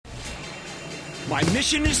My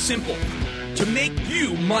mission is simple, to make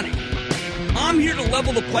you money. I'm here to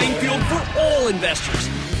level the playing field for all investors.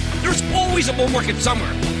 There's always a bull market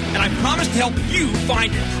somewhere, and I promise to help you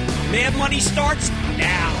find it. Mad Money starts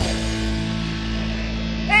now.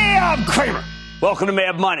 Hey, I'm Cramer. Welcome to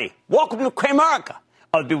Mad Money. Welcome to Cramerica.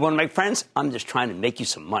 Other people want to make friends? I'm just trying to make you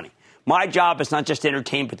some money. My job is not just to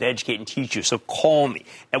entertain, but to educate and teach you. So call me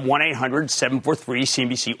at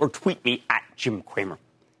 1-800-743-CNBC or tweet me at Jim Cramer.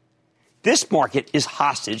 This market is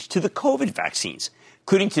hostage to the COVID vaccines,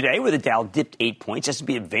 including today where the Dow dipped 8 points,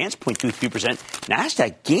 S&P advanced 0.23%,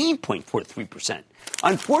 NASDAQ gained 0.43%.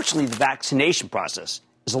 Unfortunately, the vaccination process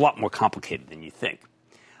is a lot more complicated than you think.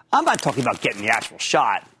 I'm not talking about getting the actual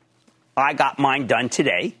shot. I got mine done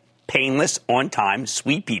today. Painless, on time,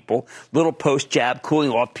 sweet people, little post-jab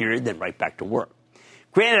cooling off period, then right back to work.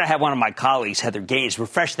 Granted, I had one of my colleagues, Heather Gaines,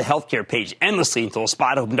 refresh the healthcare page endlessly until a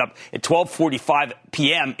spot opened up at 12:45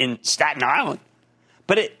 p.m. in Staten Island.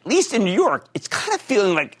 But at least in New York, it's kind of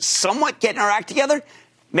feeling like somewhat getting our act together.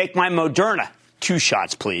 Make my Moderna 2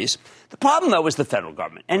 shots, please. The problem, though, is the federal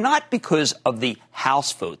government, and not because of the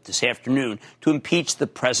House vote this afternoon to impeach the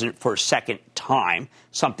president for a second time,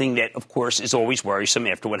 something that, of course, is always worrisome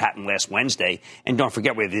after what happened last Wednesday. And don't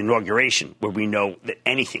forget, we have the inauguration, where we know that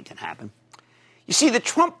anything can happen. You see, the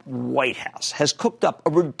Trump White House has cooked up a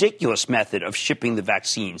ridiculous method of shipping the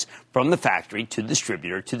vaccines from the factory to the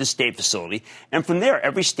distributor to the state facility, and from there,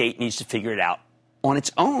 every state needs to figure it out on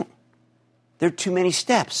its own. There are too many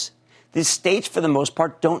steps. The states, for the most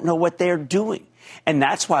part, don't know what they're doing. And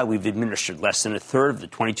that's why we've administered less than a third of the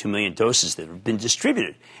 22 million doses that have been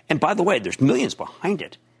distributed. And by the way, there's millions behind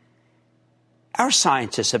it. Our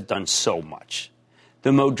scientists have done so much. The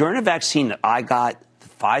Moderna vaccine that I got, the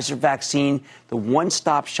Pfizer vaccine, the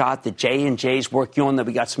one-stop shot that J&J is working on that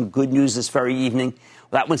we got some good news this very evening,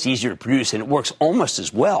 well, that one's easier to produce, and it works almost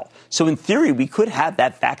as well. So in theory, we could have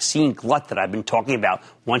that vaccine glut that I've been talking about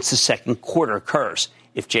once the second quarter occurs,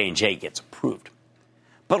 if J&J gets approved.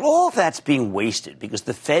 But all of that's being wasted because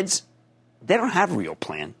the feds, they don't have a real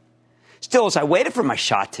plan. Still, as I waited for my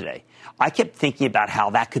shot today, I kept thinking about how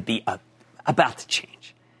that could be about to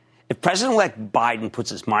change. If President-elect Biden puts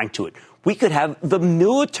his mind to it, we could have the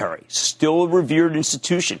military, still a revered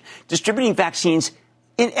institution, distributing vaccines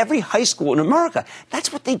in every high school in America.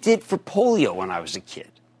 That's what they did for polio when I was a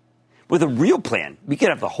kid. With a real plan, we could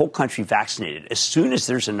have the whole country vaccinated as soon as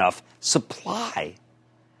there's enough supply.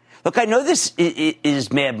 Look, I know this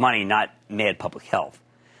is mad money, not mad public health.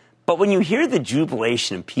 But when you hear the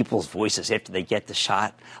jubilation in people's voices after they get the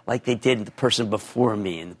shot, like they did the person before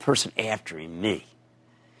me and the person after me,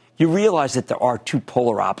 you realize that there are two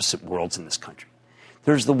polar opposite worlds in this country.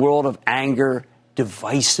 There's the world of anger,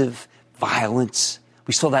 divisive violence.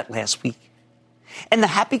 We saw that last week. And the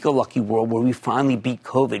happy-go-lucky world where we finally beat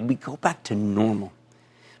COVID, we go back to normal.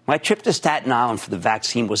 My trip to Staten Island for the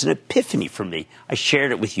vaccine was an epiphany for me. I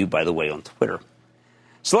shared it with you, by the way, on Twitter.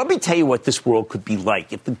 So let me tell you what this world could be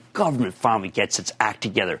like if the government finally gets its act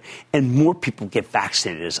together and more people get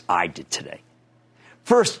vaccinated as I did today.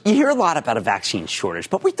 First, you hear a lot about a vaccine shortage,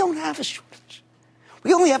 but we don't have a shortage.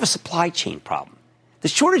 We only have a supply chain problem. The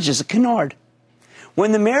shortage is a canard.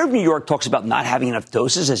 When the mayor of New York talks about not having enough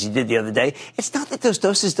doses, as he did the other day, it's not that those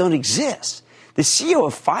doses don't exist. The CEO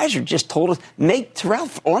of Pfizer just told us, make Terrell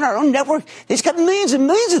on our own network. He's got millions and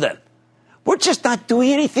millions of them. We're just not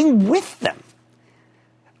doing anything with them.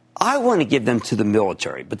 I want to give them to the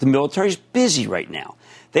military, but the military is busy right now.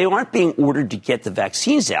 They aren't being ordered to get the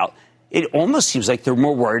vaccines out. It almost seems like they're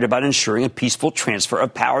more worried about ensuring a peaceful transfer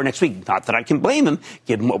of power next week. Not that I can blame them,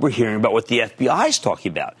 given what we're hearing about what the FBI is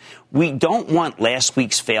talking about. We don't want last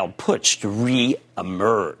week's failed putsch to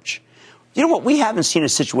re-emerge. You know what? We haven't seen a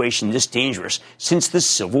situation this dangerous since the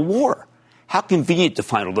Civil War. How convenient to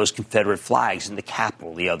find all those Confederate flags in the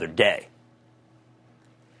Capitol the other day.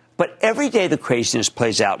 But every day the craziness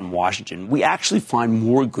plays out in Washington, we actually find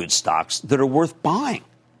more good stocks that are worth buying.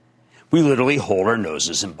 We literally hold our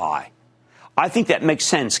noses and buy. I think that makes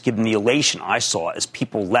sense given the elation I saw as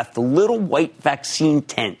people left the little white vaccine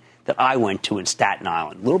tent that I went to in Staten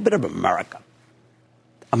Island. A little bit of America.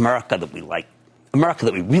 America that we like. America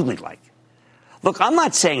that we really like. Look, I'm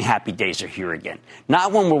not saying happy days are here again.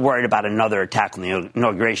 Not when we're worried about another attack on the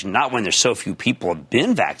inauguration. Not when there's so few people have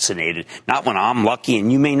been vaccinated. Not when I'm lucky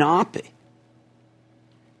and you may not be.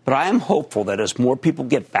 But I am hopeful that as more people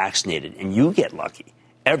get vaccinated and you get lucky,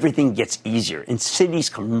 everything gets easier and cities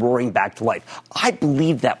come roaring back to life. I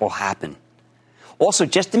believe that will happen. Also,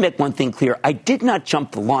 just to make one thing clear, I did not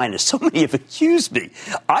jump the line, as so many have accused me.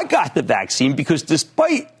 I got the vaccine because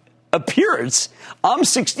despite appearance, I'm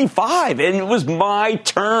 65, and it was my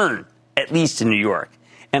turn, at least in New York.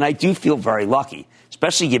 And I do feel very lucky,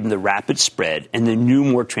 especially given the rapid spread and the new,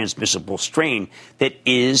 more transmissible strain that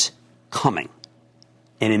is coming.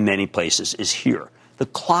 And in many places is here. The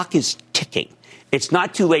clock is ticking. It's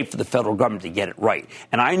not too late for the federal government to get it right.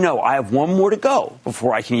 And I know I have one more to go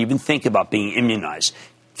before I can even think about being immunized.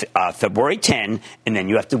 February 10, and then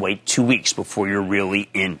you have to wait 2 weeks before you're really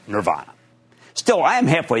in nirvana. Still, I am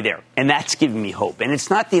halfway there, and that's giving me hope. And it's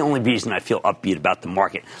not the only reason I feel upbeat about the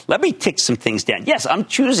market. Let me tick some things down. Yes, I'm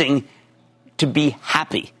choosing to be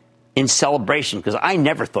happy in celebration because I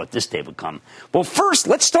never thought this day would come. Well, first,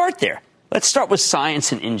 let's start there. Let's start with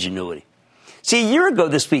science and ingenuity. See, a year ago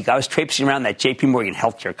this week, I was traipsing around that J.P. Morgan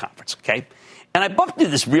healthcare conference, okay? And I bumped into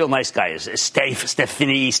this real nice guy, I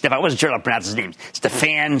wasn't sure how to pronounce his name,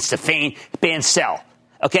 Stefan Bancel,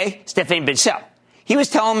 okay? Stefan Bancel. He was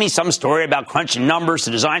telling me some story about crunching numbers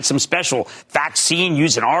to design some special vaccine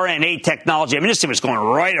using RNA technology. I mean, this thing was going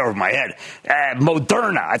right over my head.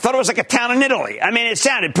 Moderna. I thought it was like a town in Italy. I mean, it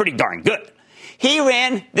sounded pretty darn good. He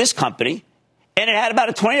ran this company, and it had about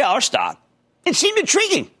a $20 stock. It seemed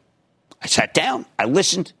intriguing. I sat down, I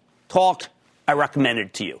listened, talked, I recommended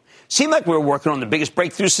it to you. Seemed like we were working on the biggest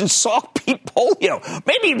breakthrough since Salk beat polio.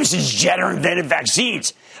 Maybe even since Jenner invented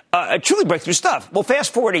vaccines. Truly breakthrough stuff. Well,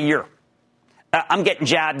 fast forward a year. I'm getting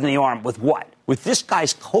jabbed in the arm with what? With this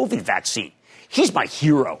guy's COVID vaccine. He's my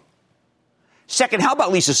hero. Second, how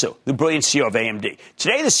about Lisa Su, the brilliant CEO of AMD?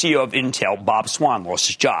 Today, the CEO of Intel, Bob Swan, lost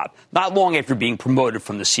his job, not long after being promoted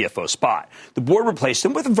from the CFO spot. The board replaced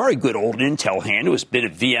him with a very good old Intel hand who has been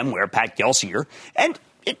at VMware, Pat Gelsinger, and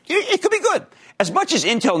it could be good. As much as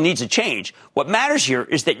Intel needs a change, what matters here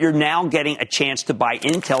is that you're now getting a chance to buy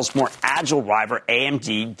Intel's more agile rival,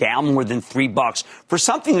 AMD, down more than $3 for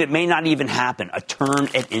something that may not even happen, a turn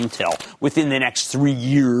at Intel within the next 3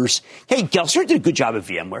 years. Hey, Gelsinger did a good job at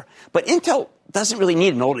VMware, but Intel doesn't really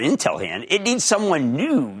need an old Intel hand. It needs someone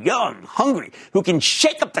new, young, hungry, who can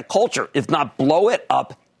shake up the culture, if not blow it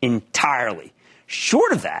up entirely.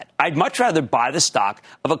 Short of that, I'd much rather buy the stock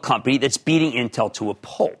of a company that's beating Intel to a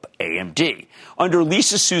pulp, AMD. Under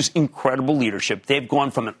Lisa Su's incredible leadership, they've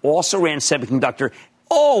gone from an also-ran semiconductor,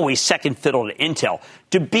 always second fiddle to Intel,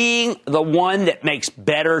 to being the one that makes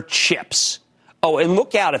better chips. Oh, and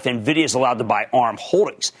look out if NVIDIA is allowed to buy ARM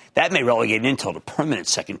Holdings. That may relegate Intel to permanent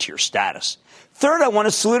second-tier status. Third, I want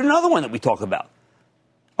to salute another one that we talk about.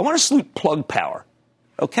 I want to salute Plug Power,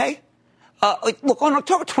 okay? Look, on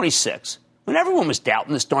October 26th, when everyone was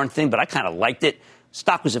doubting this darn thing, but I kind of liked it,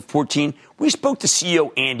 stock was at 14, we spoke to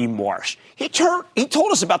CEO Andy Marsh. He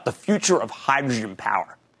told us about the future of hydrogen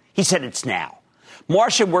power. He said it's now.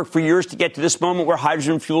 Marsh had worked for years to get to this moment where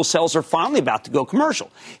hydrogen fuel cells are finally about to go commercial.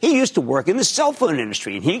 He used to work in the cell phone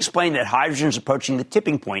industry, and he explained that hydrogen is approaching the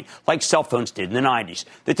tipping point like cell phones did in the 90s.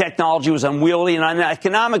 The technology was unwieldy and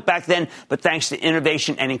uneconomic back then, but thanks to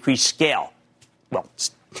innovation and increased scale, well,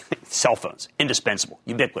 cell phones, indispensable,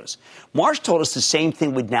 ubiquitous. Marsh told us the same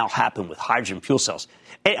thing would now happen with hydrogen fuel cells.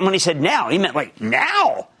 And when he said now, he meant like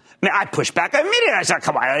now. I mean, I pushed back immediately. I said,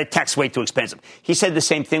 come on, tech's way too expensive. He said the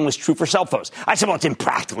same thing was true for cell phones. I said, well, it's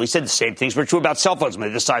impractical. He said the same things were true about cell phones when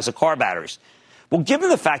they're the size of car batteries. Well, given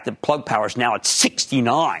the fact that Plug Power is now at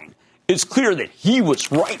 69, it's clear that he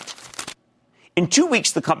was right. In 2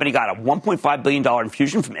 weeks, the company got a $1.5 billion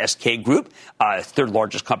infusion from SK Group, third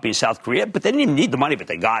largest company in South Korea, but they didn't even need the money, but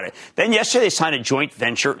they got it. Then yesterday, they signed a joint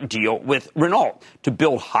venture deal with Renault to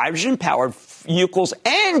build hydrogen-powered vehicles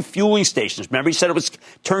and fueling stations. Remember, he said it was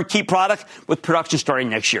turnkey product with production starting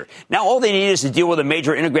next year. Now, all they need is to deal with a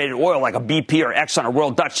major integrated oil like a BP or Exxon or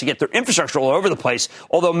Royal Dutch to get their infrastructure all over the place,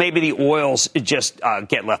 although maybe the oils just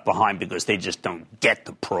get left behind because they just don't get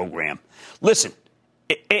the program. Listen.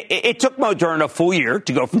 It took Moderna a full year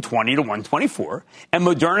to go from 20 to 124, and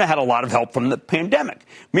Moderna had a lot of help from the pandemic.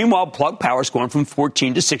 Meanwhile, Plug Power is going from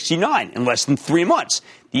 14 to 69 in less than 3 months.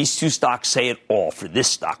 These two stocks say it all for this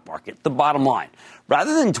stock market. The bottom line,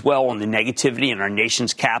 rather than dwell on the negativity in our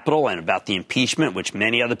nation's capital and about the impeachment, which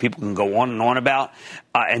many other people can go on and on about,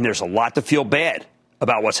 and there's a lot to feel bad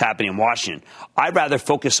about what's happening in Washington, I'd rather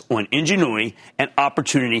focus on ingenuity and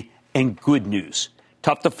opportunity and good news.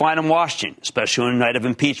 Tough to find in Washington, especially in the night of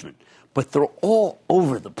impeachment. But they're all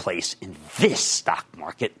over the place in this stock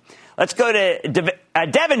market. Let's go to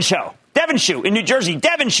Devin Shue in New Jersey.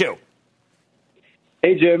 Devin Shue.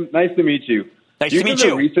 Hey, Jim. Nice to meet you. Nice to meet you. Due to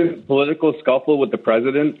the recent political scuffle with the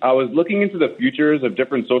president, I was looking into the futures of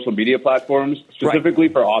different social media platforms, specifically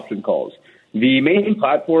for option calls. The main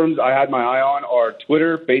platforms I had my eye on are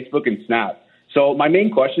Twitter, Facebook, and Snap. So my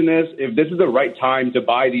main question is if this is the right time to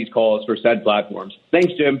buy these calls for said platforms.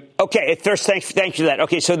 Thanks, Jim. Okay, first, thanks for that.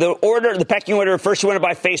 Okay, so the pecking order, first you want to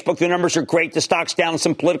buy Facebook. The numbers are great. The stock's down,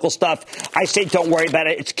 some political stuff. I say don't worry about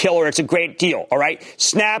it. It's killer. It's a great deal, all right?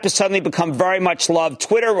 Snap has suddenly become very much loved.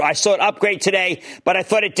 Twitter, I saw it upgrade today, but I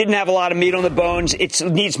thought it didn't have a lot of meat on the bones. It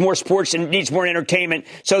needs more sports and it needs more entertainment.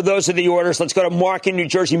 So those are the orders. Let's go to Mark in New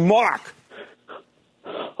Jersey. Mark.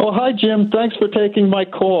 Oh, hi, Jim. Thanks for taking my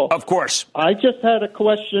call. Of course. I just had a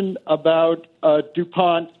question about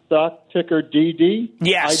DuPont stock ticker DD.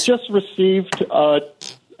 Yes. I just received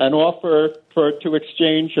an offer to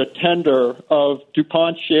exchange a tender of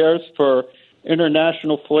DuPont shares for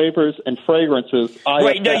International Flavors and Fragrances.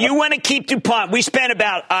 Right. No, you want to keep DuPont. We spent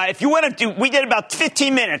about, we did about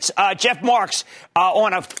 15 minutes. Jeff Marks,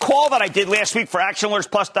 on a call that I did last week for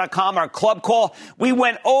ActionAlertsPlus.com, our club call. We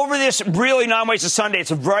went over this really 9 ways to Sunday.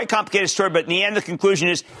 It's a very complicated story, but in the end, the conclusion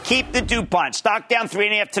is keep the DuPont. Stock down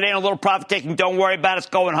 3.5 today on a little profit taking. Don't worry about it. It's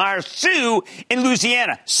going higher. Sue in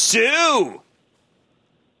Louisiana. Sue.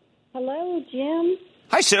 Hello, Jim.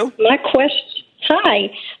 Hi, Sue. Hi.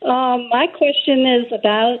 My question is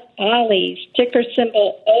about Ollie's, ticker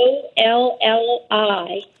symbol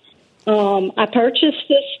OLLI. I purchased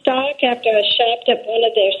this stock after I shopped at one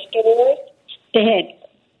of their stores. They had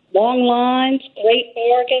long lines, great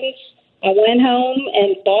bargains. I went home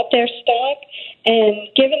and bought their stock. And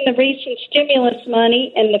given the recent stimulus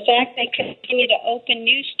money and the fact they continue to open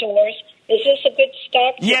new stores, is this a good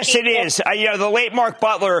stock? Yes, it is. The late Mark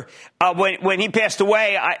Butler, when he passed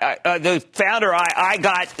away, the founder, I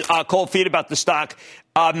got cold feet about the stock.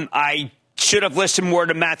 I should have listened more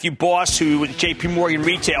to Matthew Boss, who was J.P. Morgan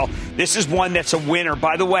Retail. This is one that's a winner.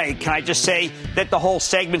 By the way, can I just say that the whole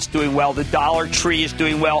segment's doing well? The Dollar Tree is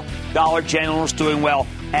doing well. Dollar General is doing well.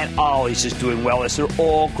 And Ollie's is doing well. They're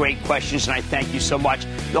all great questions, and I thank you so much.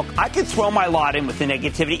 Look, I could throw my lot in with the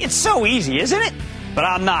negativity. It's so easy, isn't it? But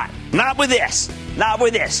I'm not. Not with this. Not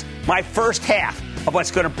with this. My first half of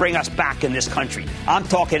what's going to bring us back in this country. I'm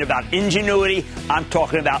talking about ingenuity. I'm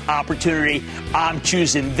talking about opportunity. I'm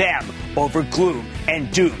choosing them over gloom and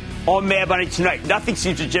doom. On Mad Money tonight, nothing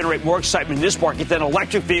seems to generate more excitement in this market than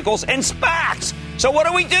electric vehicles and SPACs. So what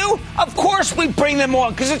do? Of course we bring them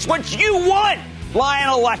on, because it's what you want. Lion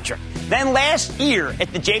Electric. Then last year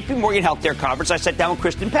at the J.P. Morgan Healthcare Conference, I sat down with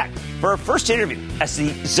Kristen Peck for her first interview as the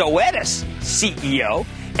Zoetis CEO.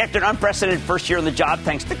 After an unprecedented first year on the job,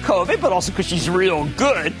 thanks to COVID, but also because she's real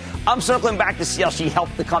good, I'm circling back to see how she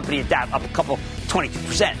helped the company adapt up a couple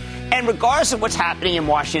 22%. And regardless of what's happening in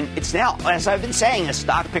Washington, it's now, as I've been saying, a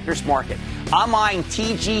stock picker's market. I'm eyeing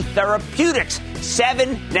TG Therapeutics,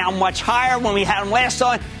 7, now much higher when we had him last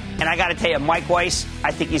on. And I got to tell you, Mike Weiss,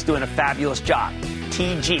 I think he's doing a fabulous job.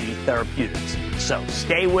 TG Therapeutics. So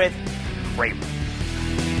stay with Cramer.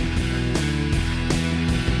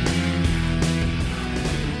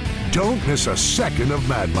 Don't miss a second of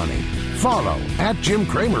Mad Money. Follow @Jim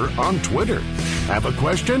Cramer on Twitter. Have a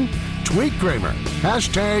question? Tweet Cramer.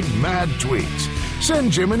 #MadTweets.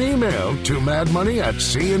 Send Jim an email to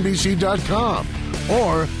madmoney@cnbc.com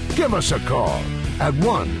or give us a call at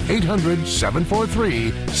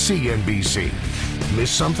 1-800-743-CNBC.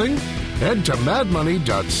 Miss something? Head to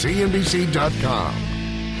madmoney.cnbc.com.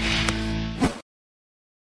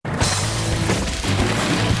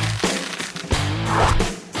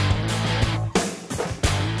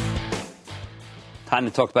 Time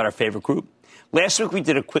to talk about our favorite group. Last week, we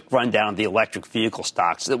did a quick rundown of the electric vehicle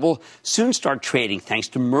stocks that will soon start trading thanks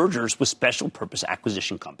to mergers with special purpose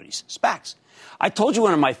acquisition companies, SPACs. I told you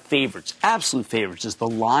one of my favorites, absolute favorites, is the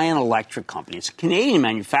Lion Electric Company. It's a Canadian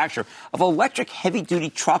manufacturer of electric heavy-duty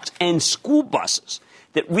trucks and school buses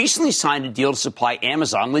that recently signed a deal to supply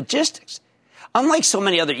Amazon logistics. Unlike so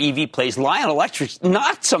many other EV plays, Lion Electric's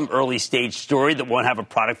not some early-stage story that won't have a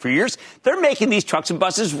product for years. They're making these trucks and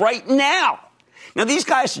buses right now. Now, these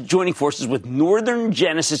guys are joining forces with Northern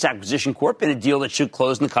Genesis Acquisition Corp in a deal that should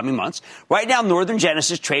close in the coming months. Right now, Northern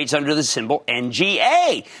Genesis trades under the symbol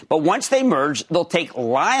NGA. But once they merge, they'll take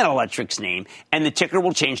Lion Electric's name, and the ticker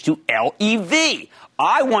will change to LEV.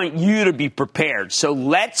 I want you to be prepared, so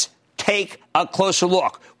let's take a closer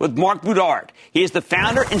look with Mark Boudard. He is the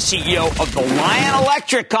founder and CEO of the Lion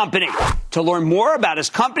Electric Company. To learn more about his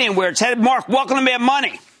company and where it's headed, Mark, welcome to Mad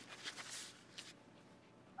Money.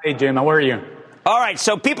 Hey, Jim, how are you? All right,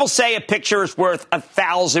 so people say a picture is worth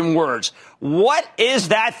 1,000 words. What is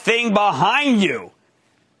that thing behind you?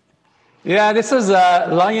 Yeah, this is a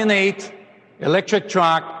Lion 8 electric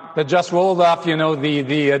truck that just rolled off,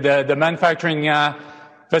 the manufacturing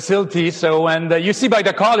facility. So, and you see by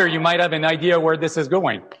the color, you might have an idea where this is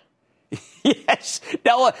going. Yes.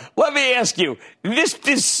 Now, let me ask you,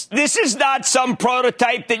 this is not some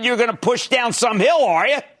prototype that you're going to push down some hill, are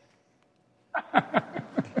you?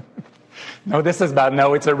 No, this is bad.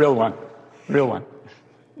 No, it's a real one. Real one.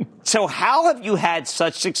 So how have you had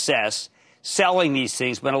such success selling these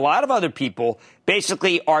things when a lot of other people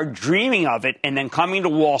basically are dreaming of it and then coming to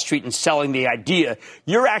Wall Street and selling the idea?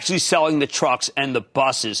 You're actually selling the trucks and the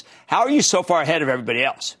buses. How are you so far ahead of everybody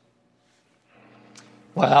else?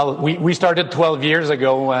 Well, we started 12 years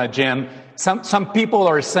ago, Jim. Some people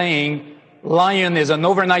are saying Lion is an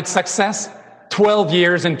overnight success, 12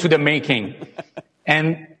 years into the making.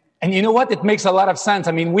 And you know what? It makes a lot of sense.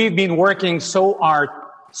 I mean, we've been working so hard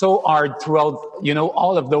throughout,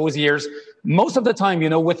 all of those years. Most of the time,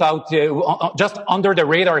 without, just under the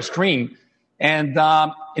radar screen and,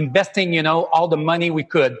 investing, all the money we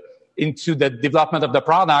could into the development of the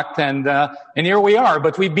product. And here we are.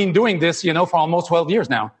 But we've been doing this, for almost 12 years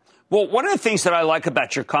now. Well, one of the things that I like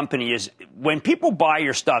about your company is when people buy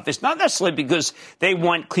your stuff, it's not necessarily because they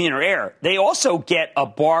want cleaner air. They also get a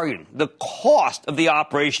bargain. The cost of the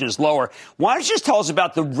operation is lower. Why don't you just tell us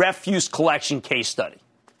about the refuse collection case study?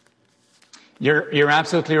 You're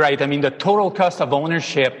absolutely right. I mean, the total cost of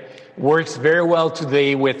ownership works very well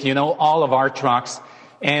today with, all of our trucks.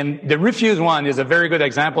 And the refuse one is a very good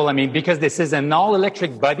example. I mean, because this is an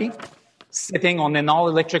all-electric body sitting on an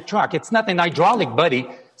all-electric truck. It's not an hydraulic body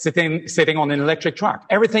sitting on an electric truck.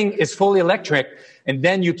 Everything is fully electric, and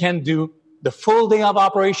then you can do the full day of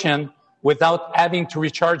operation without having to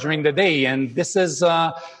recharge during the day. And this is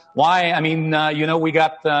why, we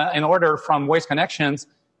got an order from Waste Connections,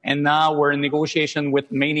 and now we're in negotiation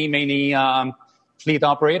with many fleet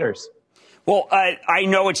operators. Well, I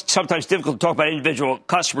know it's sometimes difficult to talk about individual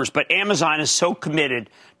customers, but Amazon is so committed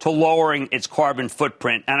to lowering its carbon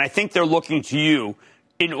footprint, and I think they're looking to you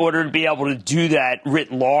in order to be able to do that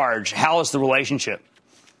writ large. How is the relationship?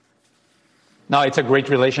 No, it's a great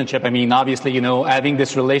relationship. I mean, obviously, having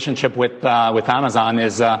this relationship with Amazon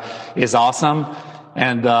is awesome.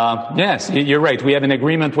 And yes, you're right. We have an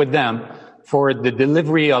agreement with them for the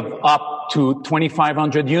delivery of up to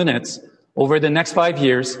 2,500 units over the next 5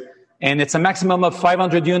 years. And it's a maximum of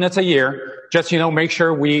 500 units a year. Just, make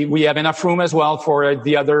sure we have enough room as well for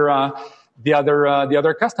the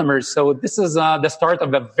other customers. So this is the start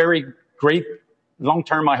of a very great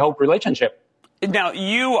long-term, I hope, relationship. Now,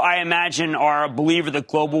 you, I imagine, are a believer that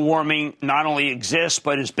global warming not only exists,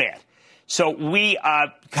 but is bad. So we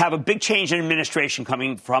have a big change in administration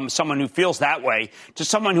coming from someone who feels that way to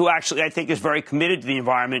someone who actually, I think, is very committed to the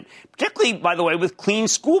environment, particularly, by the way, with clean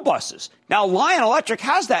school buses. Now, Lion Electric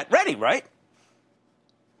has that ready, right?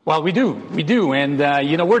 Well, we do. And,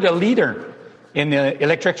 we're the leader in the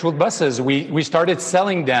electric school buses. We started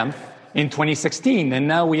selling them in 2016, and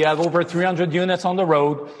now we have over 300 units on the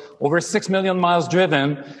road, over 6 million miles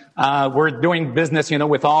driven. We're doing business,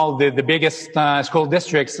 with all the biggest school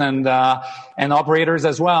districts and operators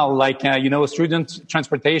as well, like, student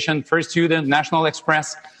transportation, First Student, National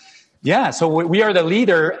Express. Yeah, so we are the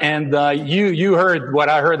leader, and you heard what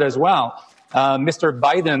I heard as well. Mr.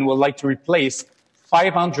 Biden would like to replace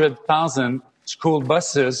 500,000 school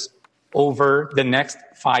buses over the next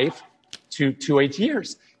 5 to 8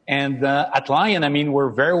 years. And at Lion, we're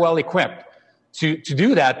very well equipped to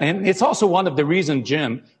do that. And it's also one of the reasons,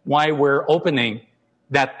 Jim, why we're opening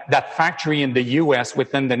that factory in the U.S.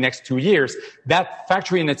 within the next 2 years. That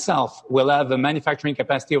factory in itself will have a manufacturing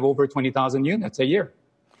capacity of over 20,000 units a year.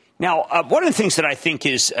 Now, one of the things that I think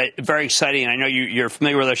is very exciting, and I know you're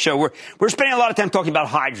familiar with our show, we're spending a lot of time talking about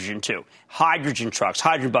hydrogen, too. Hydrogen trucks,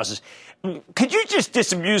 hydrogen buses. Could you just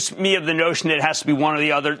disabuse me of the notion that it has to be one or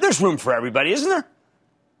the other? There's room for everybody, isn't there?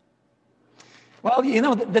 Well,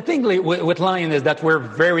 the thing with Lion is that we're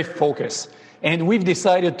very focused. And we've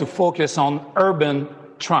decided to focus on urban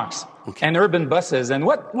trucks and urban buses. And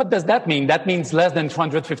what does that mean? That means less than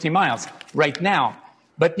 250 miles right now.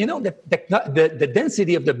 But, the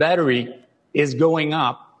density of the battery is going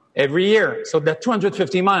up every year. So that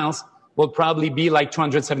 250 miles will probably be like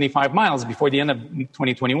 275 miles before the end of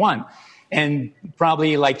 2021. And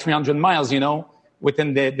probably like 300 miles,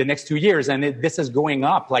 within the next 2 years. And this is going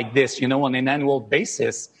up like this, on an annual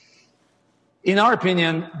basis. In our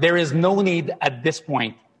opinion, there is no need at this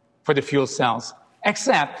point for the fuel cells,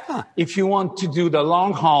 except if you want to do the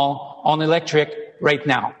long haul on electric right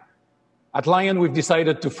now. At Lion, we've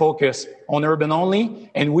decided to focus on urban only,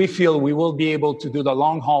 and we feel we will be able to do the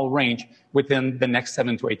long-haul range within the next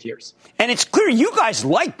 7 to 8 years. And it's clear you guys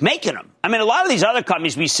like making them. I mean, a lot of these other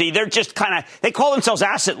companies we see, they're just they call themselves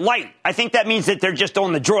asset light. I think that means that they're just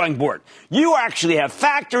on the drawing board. You actually have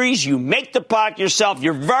factories. You make the product yourself.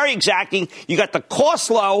 You're very exacting. You got the cost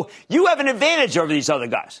low. You have an advantage over these other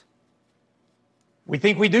guys. We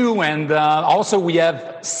think we do. And also we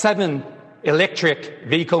have 7 electric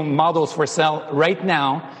vehicle models for sale right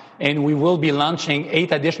now, and we will be launching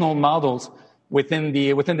 8 additional models within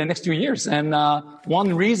the next 2 years. And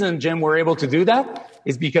one reason, Jim, we're able to do that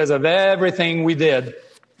is because of everything we did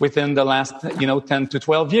within the last 10 to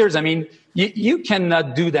 12 years. I mean, you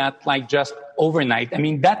cannot do that like just overnight. I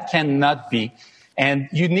mean, that cannot be. And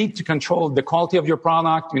you need to control the quality of your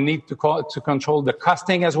product. You need to control the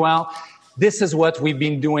costing as well. This is what we've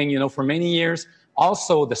been doing, for many years.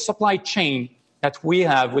 Also, the supply chain that we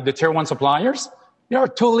have with the tier 1 suppliers, they are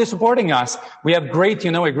totally supporting us. We have great,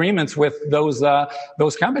 agreements with those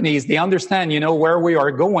companies. They understand, where we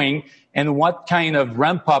are going and what kind of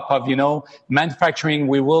ramp up of, manufacturing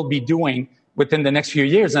we will be doing within the next few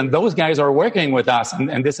years. And those guys are working with us,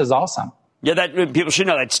 and this is awesome. Yeah, that people should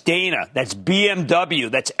know. That's Dana, that's BMW,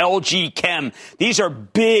 that's LG Chem. These are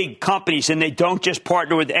big companies, and they don't just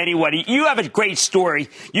partner with anybody. You have a great story.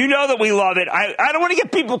 You know that we love it. I don't want to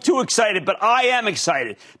get people too excited, but I am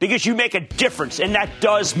excited because you make a difference, and that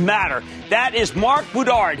does matter. That is Mark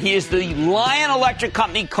Boudard. He is the Lion Electric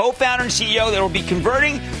Company co-founder and CEO that will be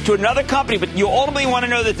converting to another company, but you ultimately want to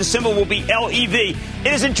know that the symbol will be LEV.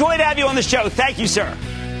 It is a joy to have you on the show. Thank you, sir.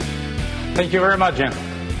 Thank you very much, Jim.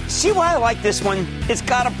 See why I like this one? It's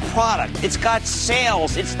got a product. It's got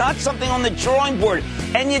sales. It's not something on the drawing board.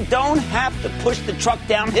 And you don't have to push the truck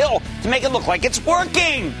downhill to make it look like it's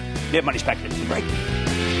working. We have Money Speculative. Break.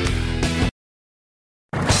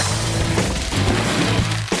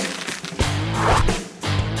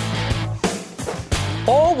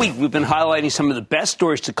 All week, we've been highlighting some of the best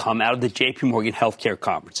stories to come out of the J.P. Morgan Healthcare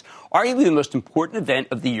Conference, arguably the most important event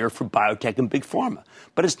of the year for biotech and big pharma.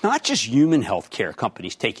 But it's not just human healthcare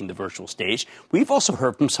companies taking the virtual stage. We've also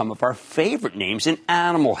heard from some of our favorite names in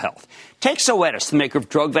animal health. Take Zoetis, the maker of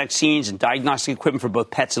drug vaccines and diagnostic equipment for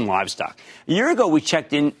both pets and livestock. A year ago, we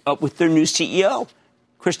checked in with their new CEO,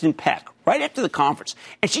 Kristen Peck, right after the conference.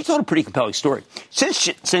 And she told a pretty compelling story. Since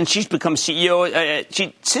she's become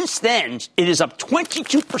CEO, since then, it is up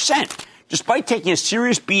 22%, despite taking a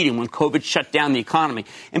serious beating when COVID shut down the economy,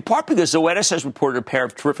 in part because Zoetis has reported a pair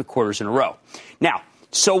of terrific quarters in a row. Now,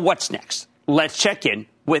 so what's next? Let's check in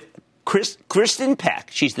with Kristen Peck.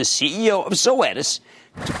 She's the CEO of Zoetis,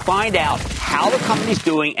 to find out how the company's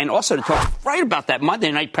doing and also to talk right about that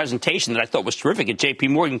Monday night presentation that I thought was terrific at J.P.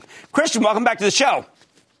 Morgan. Kristen, welcome back to the show.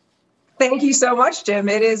 Thank you so much, Jim.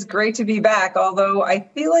 It is great to be back, although I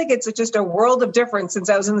feel like it's just a world of difference since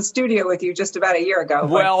I was in the studio with you just about a year ago.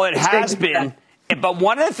 Well, it has been. But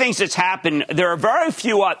one of the things that's happened, there are very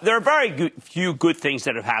few good things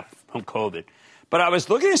that have happened from COVID. But I was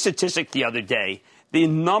looking at a statistic the other day. The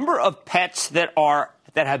number of pets that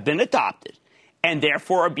have been adopted and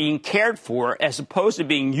therefore are being cared for as opposed to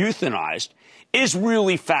being euthanized is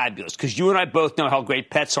really fabulous, because you and I both know how great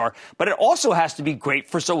pets are, but it also has to be great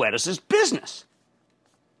for Zoetis' business.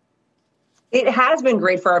 It has been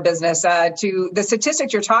great for our business. The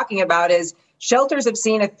statistics you're talking about is shelters have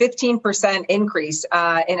seen a 15% increase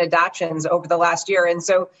in adoptions over the last year. And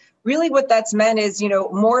so really what that's meant is,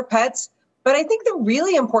 more pets. But I think the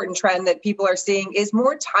really important trend that people are seeing is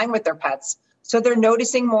more time with their pets. So they're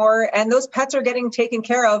noticing more, and those pets are getting taken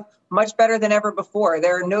care of much better than ever before.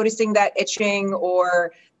 They're noticing that itching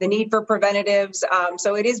or the need for preventatives.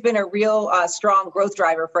 So it has been a real strong growth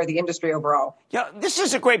driver for the industry overall. Yeah, this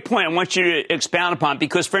is a great point I want you to expound upon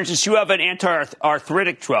because, for instance, you have an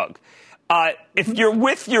anti-arthritic drug. If you're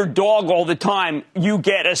with your dog all the time, you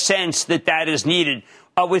get a sense that is needed.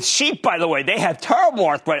 With sheep, by the way, they have terrible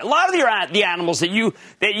arthritis. A lot of the animals that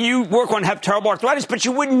you work on have terrible arthritis, but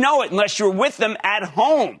you wouldn't know it unless you're with them at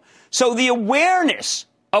home. So the awareness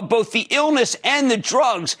of both the illness and the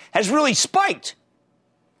drugs has really spiked.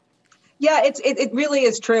 Yeah, it really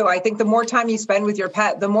is true. I think the more time you spend with your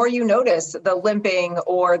pet, the more you notice the limping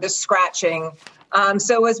or the scratching.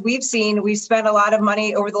 So as we've spent a lot of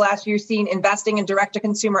money over the last year investing in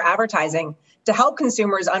direct-to-consumer advertising to help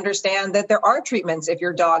consumers understand that there are treatments if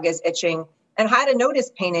your dog is itching and how to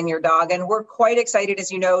notice pain in your dog. And we're quite excited,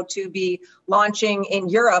 as you know, to be launching in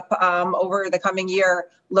Europe over the coming year,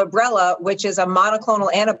 Librela, which is a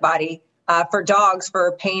monoclonal antibody for dogs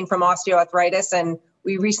for pain from osteoarthritis. And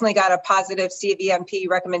we recently got a positive CVMP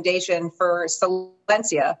recommendation for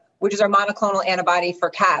Solensia, which is our monoclonal antibody for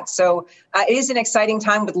cats. So it is an exciting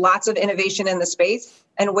time with lots of innovation in the space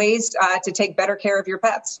and ways to take better care of your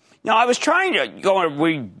pets. Now, I was trying to go on.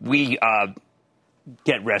 We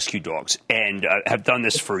get rescue dogs and have done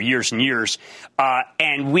this for years and years.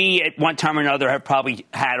 And we, at one time or another, have probably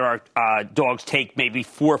had our dogs take maybe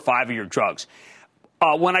 4 or 5 of your drugs.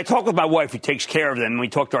 When I talk with my wife, who takes care of them, and we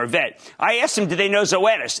talk to our vet, I asked them, do they know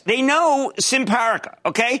Zoetis? They know Simparica,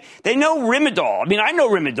 okay? They know Rimadyl. I mean, I know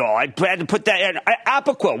Rimadyl. I had to put that in.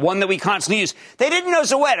 Apoquel, one that we constantly use. They didn't know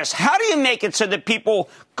Zoetis. How do you make it so that people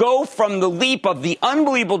go from the leap of the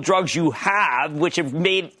unbelievable drugs you have, which have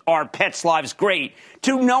made our pets' lives great,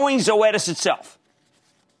 to knowing Zoetis itself?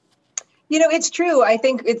 You know, it's true. I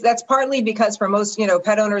think that's partly because for most,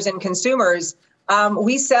 pet owners and consumers,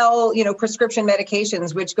 we sell, prescription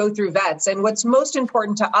medications which go through vets. And what's most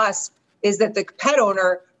important to us is that the pet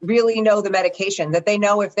owner really know the medication, that they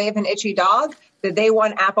know if they have an itchy dog, that they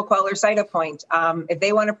want Apoquel or Cytopoint. If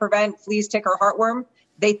they want to prevent fleas, tick, or heartworm,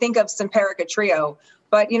 they think of Simparica Trio.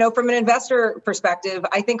 But, from an investor perspective,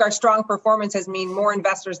 I think our strong performance has meant more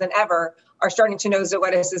investors than ever are starting to know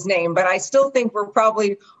Zoetis' name. But I still think we're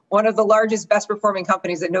probably one of the largest, best performing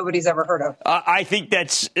companies that nobody's ever heard of. I think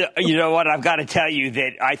that's, what, I've got to tell you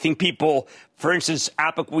that I think people, for instance,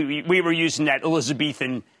 we were using that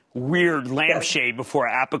Elizabethan weird lampshade before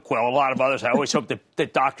Apoquel, a lot of others. I always hope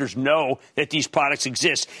that doctors know that these products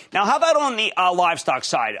exist. Now, how about on the livestock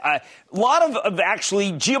side? A lot of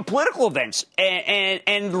actually geopolitical events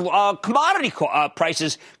and commodity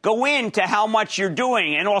prices go into how much you're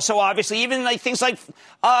doing. And also, obviously, even like things like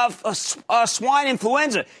swine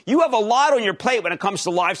influenza. You have a lot on your plate when it comes to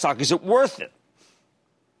livestock. Is it worth it?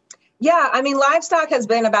 Yeah, I mean, livestock has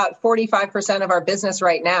been about 45% of our business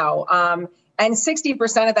right now. And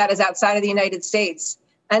 60% of that is outside of the United States.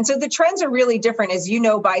 And so the trends are really different, as you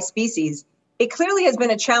know, by species. It clearly has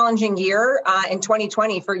been a challenging year in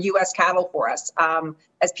 2020 for U.S. cattle for us.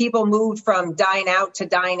 As people moved from dine out to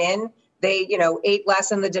dine in, they, ate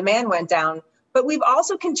less and the demand went down. But we've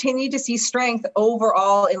also continued to see strength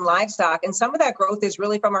overall in livestock. And some of that growth is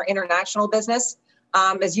really from our international business.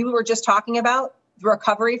 As you were just talking about, the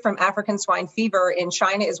recovery from African swine fever in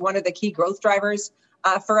China is one of the key growth drivers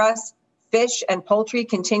for us. Fish and poultry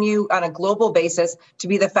continue on a global basis to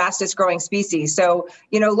be the fastest growing species. So,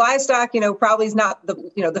 livestock, probably is not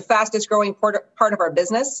the fastest growing part of our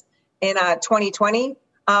business in 2020.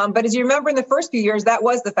 But as you remember, in the first few years, that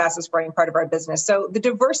was the fastest growing part of our business. So the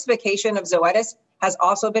diversification of Zoetis has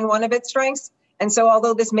also been one of its strengths. And so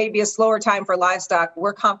although this may be a slower time for livestock,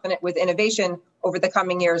 we're confident with innovation over the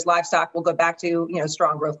coming years, livestock will go back to,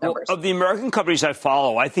 strong growth numbers. Well, of the American companies I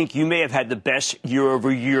follow, I think you may have had the best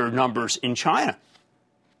year-over-year numbers in China.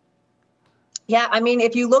 Yeah, I mean,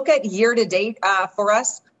 if you look at year-to-date for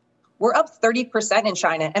us, we're up 30% in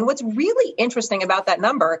China. And what's really interesting about that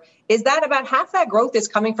number is that about half that growth is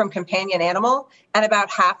coming from companion animal and about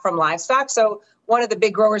half from livestock. So one of the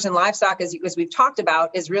big growers in livestock, as we've talked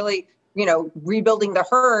about, is really, rebuilding the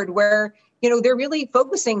herd where they're really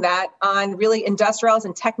focusing that on really industrials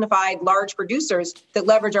and technified large producers that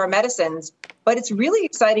leverage our medicines. But it's really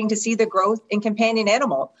exciting to see the growth in companion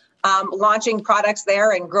animal, launching products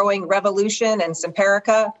there and growing Revolution and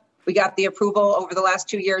Simparica. We got the approval over the last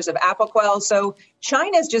 2 years of Apoquel. So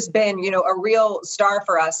China's just been, a real star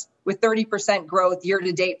for us with 30% growth year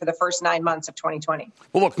to date for the first 9 months of 2020.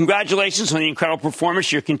 Well, look, congratulations on the incredible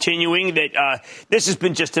performance. You're continuing that. This has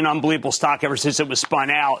been just an unbelievable stock ever since it was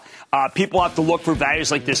spun out. People have to look for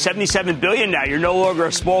values like this. $77 billion now. You're no longer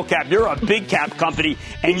a small cap. You're a big cap company,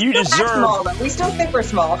 and you deserve. Small, though. We still think we're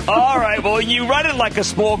small. All right. Well, you run it like a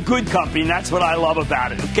small, good company, and that's what I love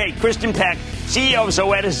about it. Okay, Kristen Peck, CEO of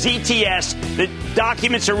Zoetis, ZTS. The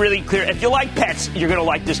documents are really clear. If you like pets, you're going to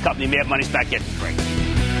like this company. Mad Money's back at the break.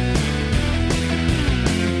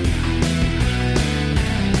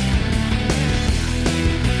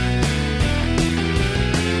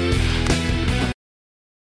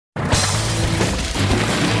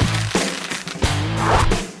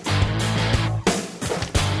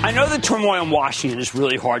 I know the turmoil in Washington is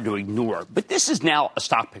really hard to ignore, but this is now a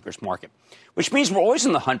stock picker's market, which means we're always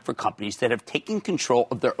in the hunt for companies that have taken control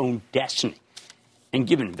of their own destiny and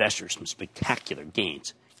given investors some spectacular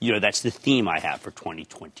gains. That's the theme I have for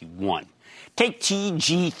 2021. Take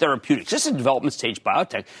TG Therapeutics. This is a development stage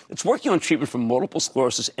biotech that's working on treatment for multiple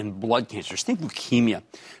sclerosis and blood cancers. Think leukemia.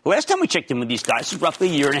 The last time we checked in with these guys was roughly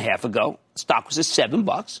a year and a half ago. The stock was at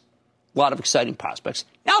 $7. A lot of exciting prospects.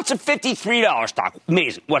 Now it's a $53 stock.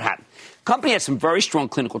 Amazing. What happened? Company had some very strong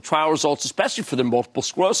clinical trial results, especially for their multiple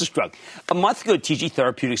sclerosis drug. A month ago, TG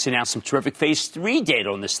Therapeutics announced some terrific phase 3 data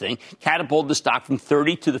on this thing, catapulted the stock from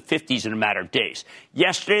 30 to the 50s in a matter of days.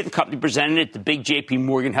 Yesterday, the company presented at the big JP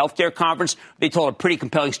Morgan Healthcare Conference. They told a pretty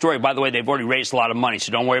compelling story. By the way, they've already raised a lot of money,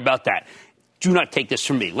 so don't worry about that. Do not take this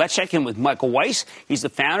from me. Let's check in with Michael Weiss. He's the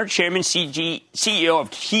founder, chairman, CEO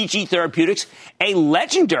of TG Therapeutics, a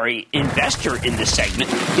legendary investor in this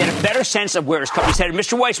segment. Get a better sense of where his company's headed.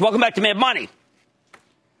 Mr. Weiss, welcome back to Mad Money.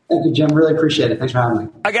 Thank you, Jim. Really appreciate it. Thanks for having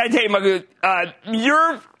me. I got to tell you, Michael,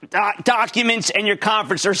 your documents and your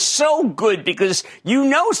conference are so good because you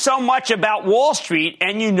know so much about Wall Street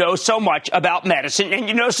and you know so much about medicine and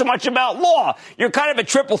you know so much about law. You're kind of a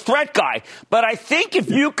triple threat guy. But I think if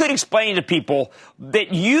you could explain to people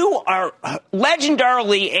that you are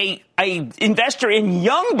legendarily a investor in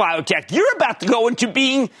young biotech, you're about to go into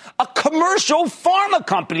being a commercial pharma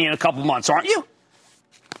company in a couple months, aren't you?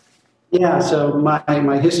 Yeah, so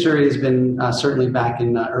my history has been certainly back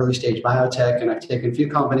in early stage biotech, and I've taken a few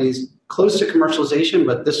companies close to commercialization,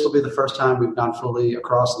 but this will be the first time we've gone fully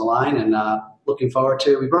across the line, and looking forward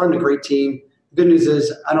to it. We brought in a great team. The good news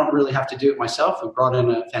is I don't really have to do it myself. We brought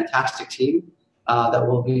in a fantastic team that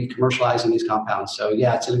will be commercializing these compounds. So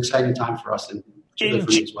yeah, it's an exciting time for us and for you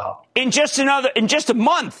as well. In just a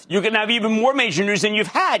month, you're going to have even more major news than you've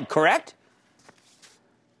had, correct?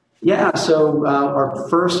 Yeah, so our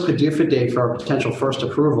first PDUFA date for our potential first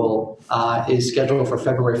approval is scheduled for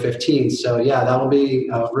February 15th. So yeah, that'll be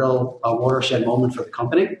a real watershed moment for the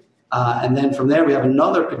company. And then from there, we have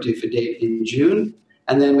another PDUFA date in June.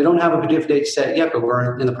 And then we don't have a PDUFA date set yet, but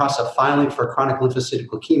we're in the process of filing for chronic lymphocytic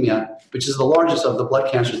leukemia, which is the largest of the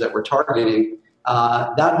blood cancers that we're targeting.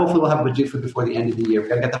 That hopefully will have a PDUFA before the end of the year. We've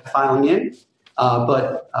got to get that filing in.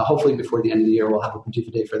 But hopefully before the end of the year, we'll have a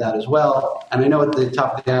PDUFA date for that as well. And I know at the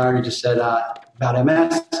top of the hour, you just said about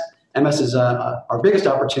MS. MS is our biggest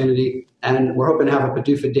opportunity, and we're hoping to have a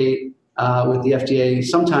PDUFA date with the FDA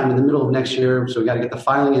sometime in the middle of next year. So we got to get the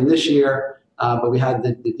filing in this year. But we had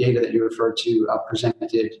the data that you referred to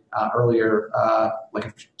presented earlier,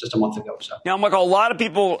 just a month ago. So now, Michael, a lot of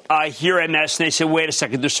people hear MS and they say, "Wait a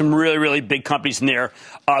second, there's some really, really big companies in there.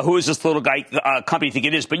 Who is this little guy company think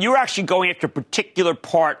it is?" But you're actually going after a particular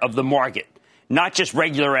part of the market, not just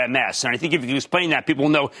regular MS. And I think if you can explain that, people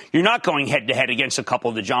will know you're not going head to head against a couple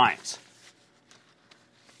of the giants.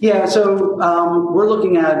 Yeah, so we're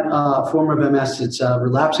looking at a form of MS. It's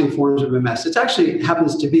relapsing forms of MS. It actually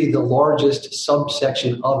happens to be the largest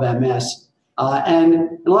subsection of MS. And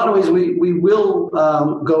in a lot of ways, we will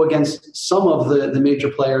go against some of the major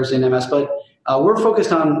players in MS, but we're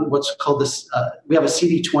focused on what's called this, we have a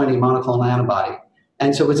CD20 monoclonal antibody.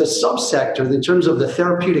 And so it's a subsector. In terms of the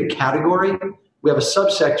therapeutic category, we have a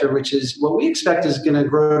subsector, which is what we expect is going to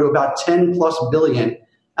grow to about 10 plus billion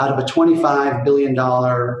out of a $25 billion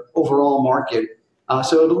overall market.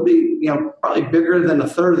 So it'll be, probably bigger than a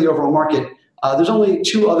third of the overall market. There's only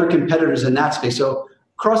 2 other competitors in that space. So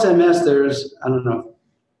across MS, there's,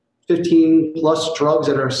 15 plus drugs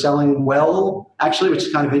that are selling well, actually, which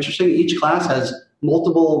is kind of interesting. Each class has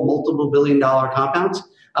multiple billion-dollar compounds.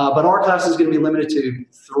 But our class is going to be limited to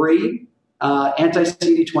 3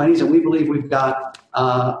 anti-CD20s, and we believe we've got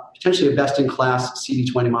potentially a best-in-class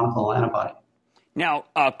CD20 monoclonal antibody. Now,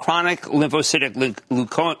 chronic lymphocytic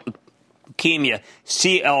leukemia,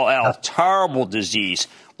 CLL, terrible disease.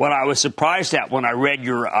 What I was surprised at when I read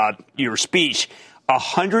your speech,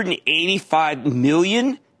 185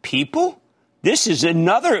 million people? This is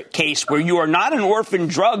another case where you are not an orphan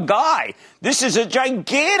drug guy. This is a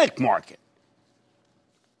gigantic market.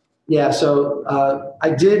 Yeah, so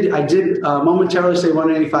I did momentarily say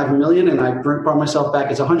 185 million, and I brought myself back.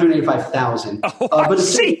 It's 185,000. Oh, but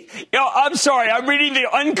see, I'm sorry, I'm reading the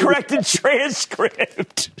uncorrected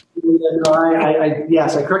transcript.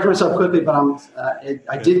 Yes, I corrected myself quickly, but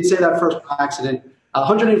I did say that first by accident.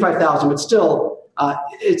 185,000, but still,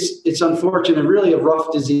 it's unfortunate. Really, a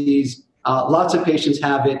rough disease. Lots of patients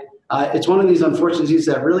have it. It's one of these unfortunate diseases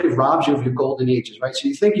that really robs you of your golden ages, right? So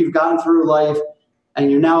you think you've gotten through life, and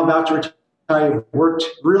you're now about to retire, you've worked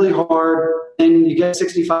really hard, and you get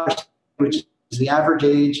 65, which is the average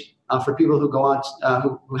age for people who go on,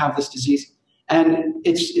 who have this disease. And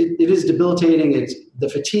it is debilitating. The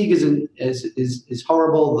fatigue is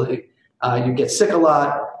horrible. You get sick a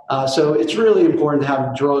lot. So it's really important to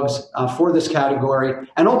have drugs for this category.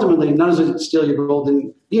 And ultimately, none of it steal your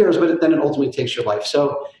golden years, but then it ultimately takes your life.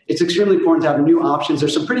 So it's extremely important to have new options.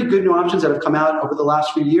 There's some pretty good new options that have come out over the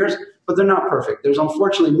last few years, but they're not perfect. There's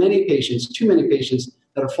unfortunately too many patients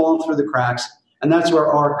that have fallen through the cracks. And that's where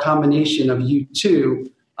our combination of U2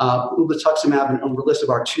 ublituximab and umbralisib,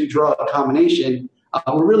 2-drug combination,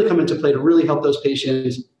 will really come into play to really help those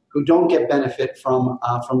patients who don't get benefit from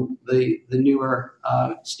the newer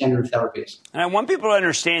standard therapies. And I want people to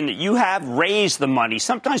understand that you have raised the money.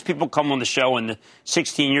 Sometimes people come on the show in the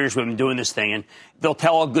 16 years we've been doing this thing, and they'll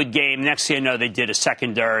tell a good game. Next thing you know, they did a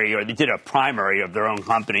secondary or they did a primary of their own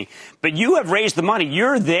company. But you have raised the money.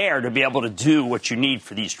 You're there to be able to do what you need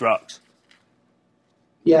for these drugs.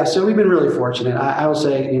 Yeah, so we've been really fortunate. I will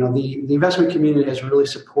say, the investment community has really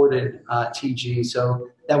supported TG so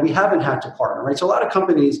that we haven't had to partner, right? So a lot of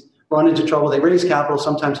companies run into trouble. They raise capital,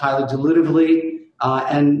 sometimes highly dilutively,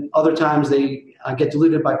 and other times they get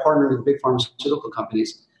diluted by partnering with big pharmaceutical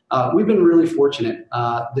companies. We've been really fortunate.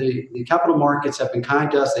 The capital markets have been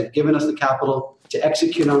kind to us. They've given us the capital to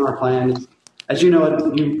execute on our plan. As you know,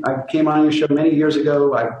 I came on your show many years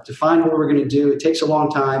ago. I defined what we're going to do. It takes a long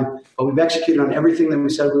time, but we've executed on everything that we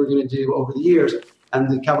said we were going to do over the years, and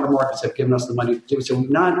the capital markets have given us the money to do it. So we've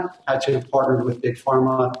not had to partner with big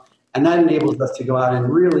pharma, and that enables us to go out and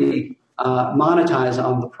really monetize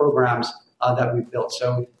on the programs that we've built.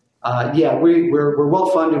 So, we're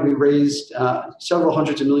well-funded. We raised several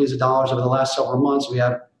hundreds of millions of dollars over the last several months. We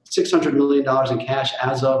have $600 million in cash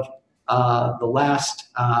as of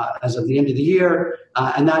as of the end of the year,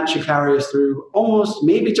 and that should carry us through almost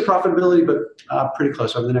maybe to profitability, but pretty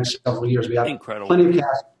close over the next several years. We have plenty of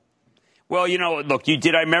cash. Well, look, you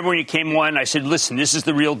did. I remember when you came on, I said, listen, this is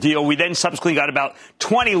the real deal. We then subsequently got about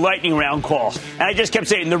 20 lightning round calls. And I just kept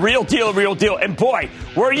saying, the real deal, real deal. And boy,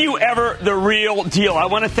 were you ever the real deal. I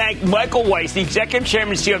want to thank Michael Weiss, the executive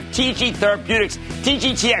chairman and CEO of TG Therapeutics,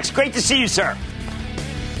 TGTX. Great to see you, sir.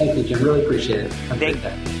 Thank you, Jim. Really appreciate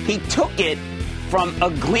it. He took it from a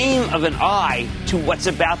gleam of an eye to what's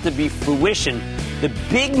about to be fruition. The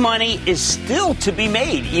big money is still to be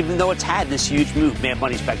made, even though it's had this huge move. Mad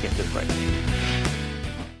Money's back after the break.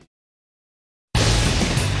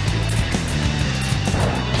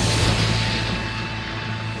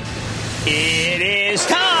 It is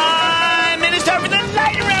time. It is time for the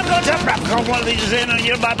lightning round. One of these in,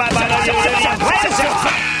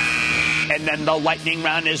 and then the lightning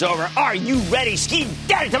round is over. Are you ready? Ski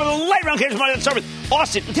daddy, time for the lightning round. Here's money. Let's start with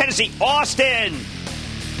Austin, Tennessee. Austin.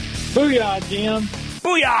 Booyah, Jim.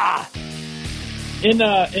 Booyah!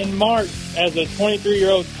 In March, as a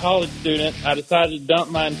 23-year-old college student, I decided to dump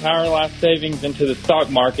my entire life savings into the stock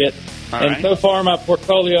market. So far, my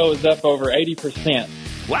portfolio is up over 80%.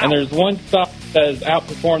 Wow. And there's one stock that has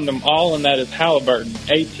outperformed them all, and that is Halliburton,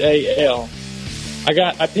 HAL.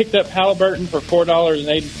 I picked up Halliburton for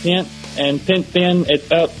 $4.80, and since then, it's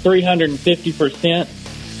up 350%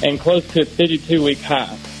 and close to its 52-week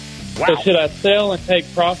high. Wow. So should I sell and take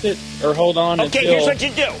profits or hold on until... Okay, here's what you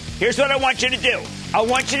do. Here's what I want you to do. I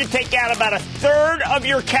want you to take out about a third of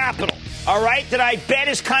your capital, all right, that I bet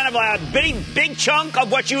is kind of a big chunk of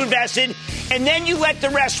what you invested, and then you let the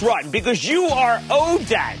rest run because you are owed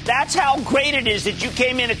that. That's how great it is that you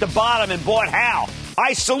came in at the bottom and bought Hal.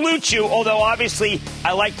 I salute you, although obviously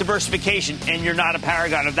I like diversification, and you're not a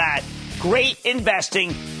paragon of that. Great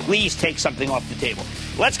investing. Please take something off the table.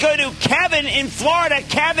 Let's go to Kevin in Florida.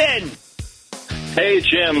 Kevin. Hey,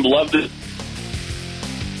 Jim. Loved it.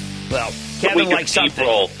 Well, Kevin likes something.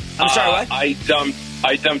 April, I'm sorry, what?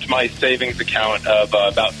 I dumped my savings account of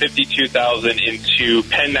about $52,000 into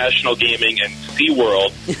Penn National Gaming and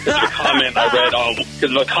SeaWorld because of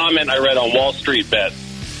a comment I read on Wall Street Bets.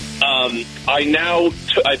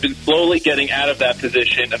 I've been slowly getting out of that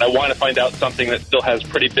position, and I want to find out something that still has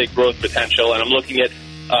pretty big growth potential. And I'm looking at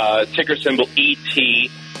ticker symbol ET,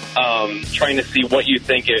 trying to see what you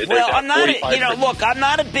think. Well, I'm not, I'm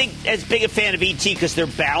not as big a fan of ET because their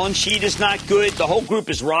balance sheet is not good. The whole group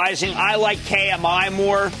is rising. I like KMI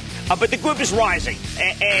more, but the group is rising,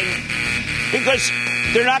 and because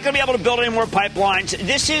they're not going to be able to build any more pipelines.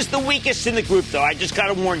 This is the weakest in the group, though. I just got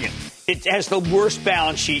to warn you. It has the worst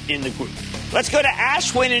balance sheet in the group. Let's go to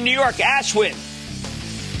Ashwin in New York. Ashwin.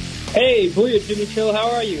 Hey, Booyah, Jimmy Chill.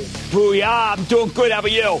 How are you? Booyah. I'm doing good. How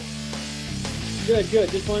about you? Good.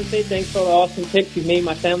 Just want to say thanks for all the awesome picks you made.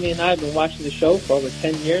 My family and I have been watching the show for over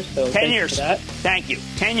 10 years. So 10 years. For that. Thank you.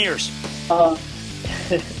 10 years.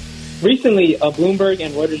 Recently, a Bloomberg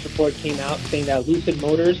and Reuters report came out saying that Lucid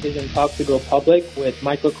Motors is in talks to go public with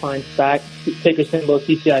Michael Klein's SPAC, ticker symbol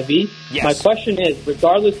CCIV. Yes. My question is,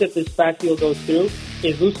 regardless if this SPAC deal goes through,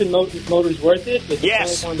 is Lucid Motors worth it?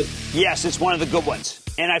 Yes. Yes, it's one of the good ones.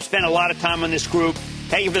 And I've spent a lot of time on this group.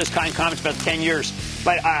 Thank you for those kind comments about 10 years.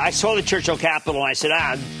 But I saw the Churchill Capital, and I said,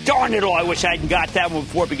 darn it all, I wish I hadn't got that one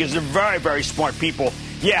before because they're very, very smart people.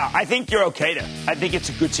 Yeah, I think you're okay to. I think it's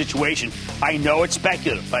a good situation. I know it's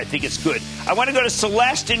speculative, but I think it's good. I want to go to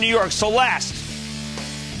Celeste in New York. Celeste.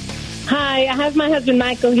 Hi, I have my husband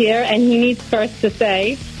Michael here, and he needs first to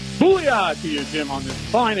say, "Booyah" to you, Jim, on this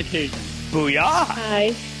fine occasion. Booyah!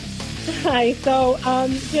 Hi. So,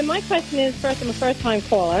 Jim, my question is, first, I'm a first-time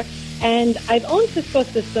caller, and I've owned Cisco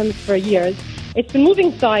Systems for years. It's been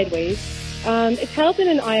moving sideways. It's held in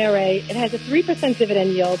an IRA. It has a 3%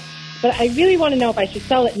 dividend yield, but I really want to know if I should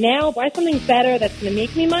sell it now, buy something better that's going to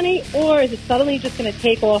make me money, or is it suddenly just going to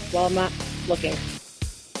take off while I'm not looking?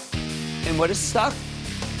 And what is the stock?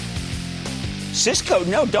 Cisco.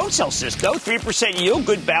 No, don't sell Cisco. 3% yield,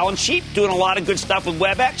 good balance sheet, doing a lot of good stuff with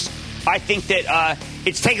WebEx. I think that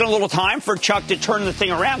it's taken a little time for Chuck to turn the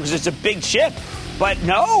thing around because it's a big ship. But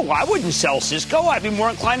no, I wouldn't sell Cisco. I'd be more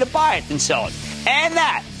inclined to buy it than sell it. And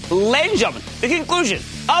that, ladies and gentlemen, the conclusion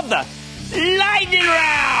of the Lightning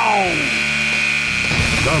Round.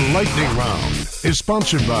 The Lightning Round is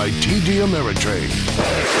sponsored by TD Ameritrade.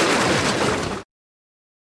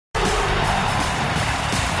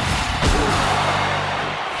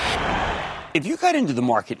 If you got into the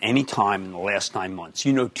market any time in the last 9 months,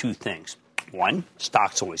 you know two things. One,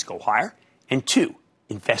 stocks always go higher. And two,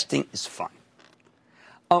 investing is fun.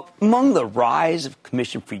 Among the rise of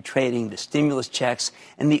commission-free trading, the stimulus checks,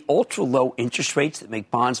 and the ultra-low interest rates that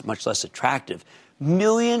make bonds much less attractive,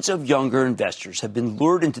 millions of younger investors have been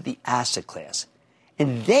lured into the asset class.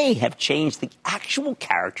 And they have changed the actual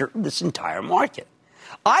character of this entire market.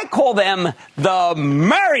 I call them the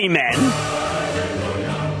merry men.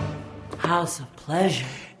 House of pleasure.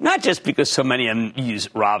 Not just because so many of them use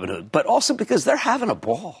Robinhood, but also because they're having a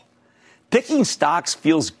ball. Picking stocks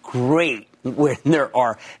feels great when there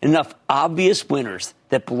are enough obvious winners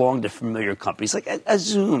that belong to familiar companies like a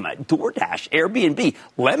Zoom, a DoorDash, Airbnb,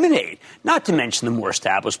 Lemonade, not to mention the more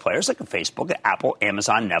established players like a Facebook, Apple,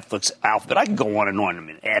 Amazon, Netflix, Alphabet. I can go on and on. I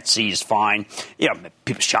mean, Etsy is fine.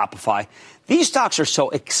 People, Shopify. These stocks are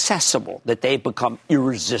so accessible that they've become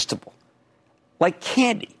irresistible, like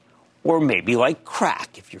candy, or maybe like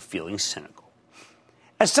crack if you're feeling cynical.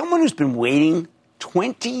 As someone who's been waiting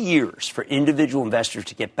 20 years for individual investors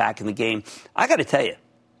to get back in the game, I got to tell you,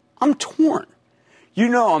 I'm torn. You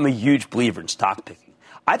know I'm a huge believer in stock picking.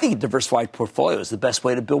 I think a diversified portfolio is the best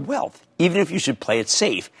way to build wealth, even if you should play it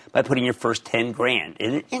safe by putting your first 10 grand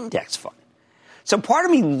in an index fund. So part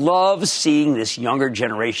of me loves seeing this younger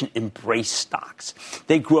generation embrace stocks.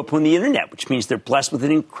 They grew up on the internet, which means they're blessed with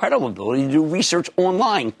an incredible ability to do research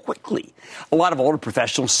online quickly. A lot of older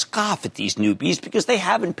professionals scoff at these newbies because they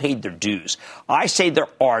haven't paid their dues. I say there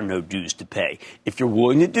are no dues to pay. If you're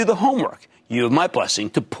willing to do the homework, you have my blessing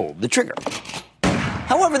to pull the trigger.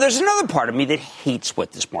 However, there's another part of me that hates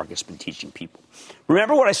what this market's been teaching people.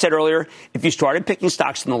 Remember what I said earlier? If you started picking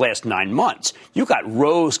stocks in the last 9 months, you got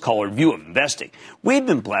rose-colored view of investing. We've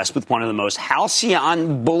been blessed with one of the most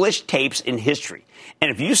halcyon bullish tapes in history.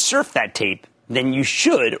 And if you surf that tape, then you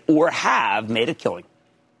should or have made a killing.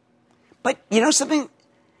 But you know something?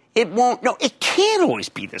 It can't always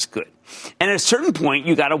be this good. And at a certain point,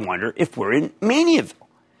 you got to wonder if we're in Maniaville.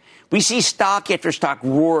 We see stock after stock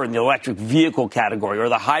roar in the electric vehicle category or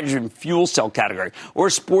the hydrogen fuel cell category or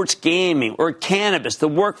sports gaming or cannabis, the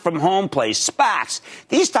work from home place, SPACs.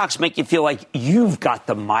 These stocks make you feel like you've got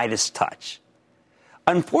the Midas touch.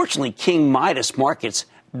 Unfortunately, King Midas markets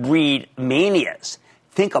breed manias.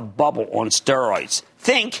 Think a bubble on steroids.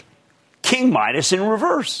 Think King Midas in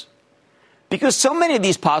reverse. Because so many of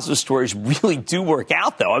these positive stories really do work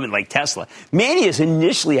out, though. I mean, like Tesla. Manias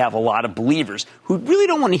initially have a lot of believers who really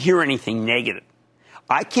don't want to hear anything negative.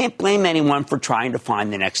 I can't blame anyone for trying to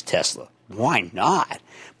find the next Tesla. Why not?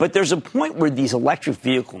 But there's a point where these electric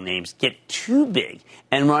vehicle names get too big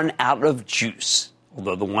and run out of juice.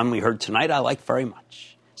 Although the one we heard tonight I like very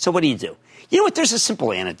much. So what do? You know what? There's a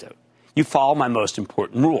simple antidote. You follow my most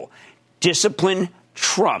important rule. Discipline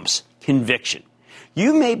trumps conviction.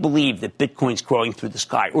 You may believe that Bitcoin's growing through the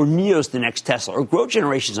sky, or NIO's the next Tesla, or growth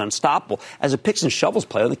generation's unstoppable as a picks and shovels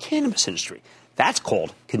play on the cannabis industry. That's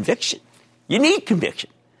called conviction. You need conviction.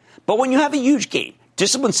 But when you have a huge gain,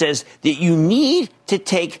 discipline says that you need to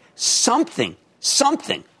take something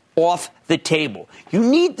off the table. You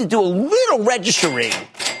need to do a little registering.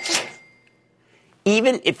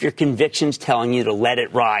 Even if your conviction's telling you to let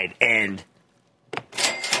it ride and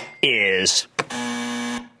is...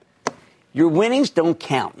 Your winnings don't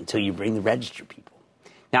count until you bring the register, people.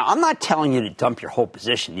 Now, I'm not telling you to dump your whole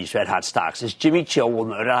position in these red-hot stocks, as Jimmy Chill will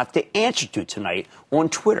no doubt have to answer to tonight on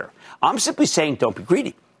Twitter. I'm simply saying don't be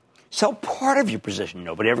greedy. Sell part of your position.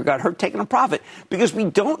 Nobody ever got hurt taking a profit because we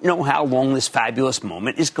don't know how long this fabulous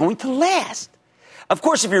moment is going to last. Of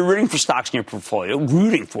course, if you're rooting for stocks in your portfolio,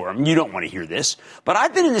 rooting for them, you don't want to hear this. But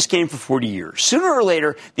I've been in this game for 40 years. Sooner or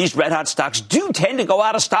later, these red-hot stocks do tend to go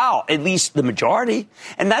out of style, at least the majority.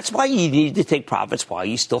 And that's why you need to take profits while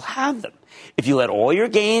you still have them. If you let all your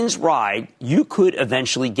gains ride, you could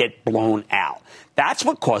eventually get blown out. That's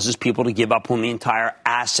what causes people to give up on the entire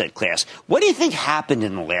asset class. What do you think happened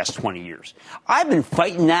in the last 20 years? I've been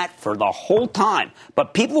fighting that for the whole time,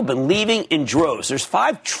 but people have been leaving in droves. There's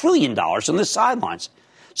 $5 trillion on the sidelines.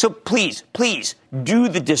 So please, please do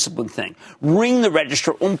the disciplined thing. Ring the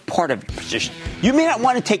register on part of your position. You may not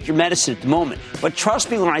want to take your medicine at the moment, but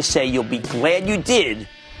trust me when I say you'll be glad you did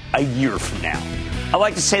a year from now. I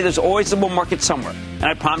like to say there's always a bull market somewhere, and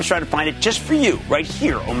I promise to try to find it just for you right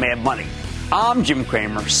here on Mad Money. I'm Jim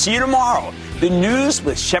Cramer. See you tomorrow. The news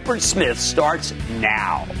with Shepard Smith starts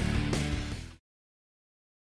now.